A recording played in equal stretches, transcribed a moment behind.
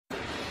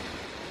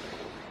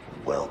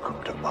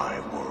Welcome to my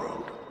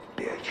world,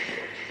 bitch.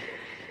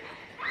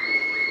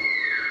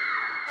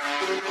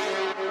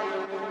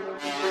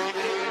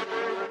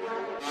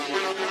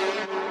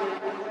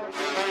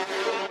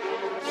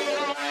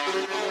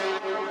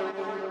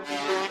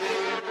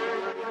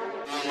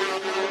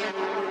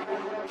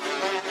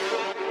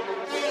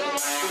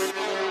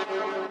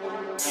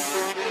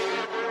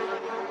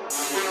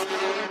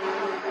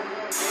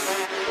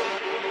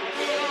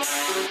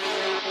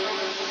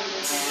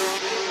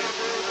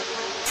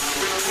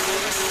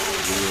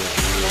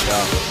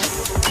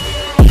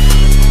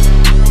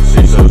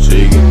 She so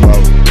cheeky,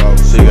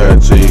 she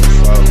got cheeks.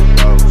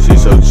 She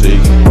so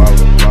cheeky,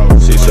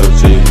 she so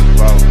cheeky.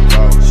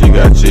 She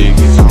got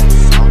cheeky.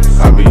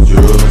 I be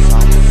drooling,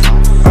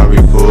 I be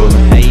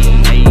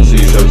pulling. She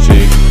so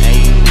cheeky,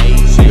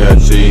 she got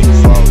cheeks.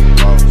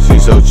 She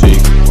so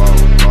cheeky,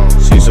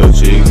 she so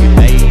cheeky.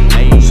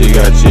 She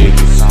got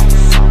cheeks.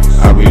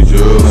 I be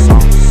drooling,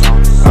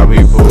 I be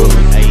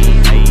pulling.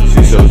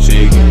 She so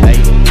cheeky,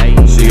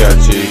 she got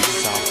cheeks.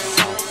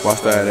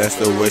 Watch that, that's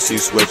the way she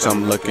switch.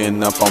 I'm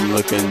looking up, I'm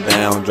looking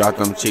down. Drop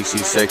them cheeks, she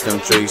shake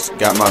them tricks.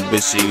 Got my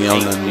bitch, she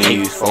on her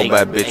knees. 4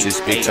 bad bitches,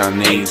 speak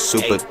Chinese.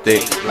 Super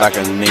thick, like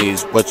her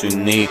knees. What you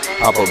need?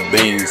 Pop a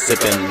bean,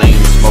 sipping lean,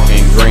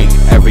 smoking green.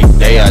 Every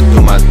day I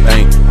do my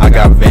thing. I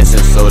got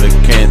Vincent, so the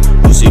Ken.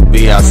 Lucy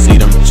B, I see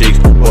them cheeks.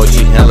 Boy,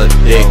 she hella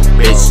thick,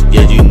 bitch.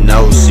 Yeah, you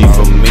know she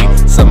for me.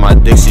 So my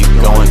dick, she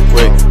going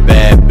quick.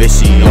 Bad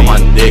bitch, she on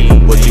my dick.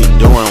 What you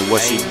doing?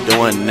 What she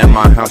doing? At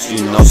my house,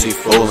 you know she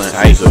fooling.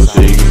 Hey, so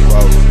cheeky.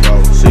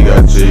 She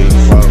got cheeks.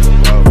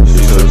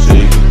 She so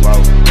cheeky.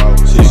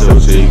 She so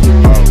cheeky.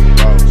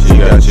 She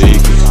got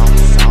cheeky.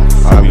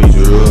 I be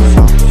drooling,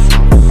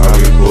 I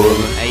be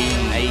pulling.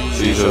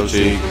 She so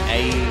cheeky.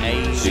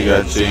 She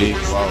got cheeks.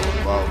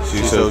 She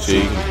so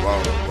cheeky.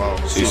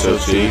 She so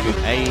cheeky.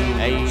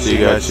 She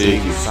got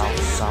cheeky.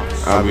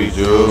 I be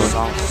drooling,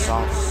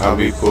 I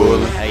be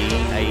pulling.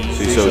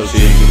 She so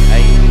cheeky.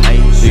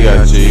 She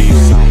got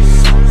cheeks.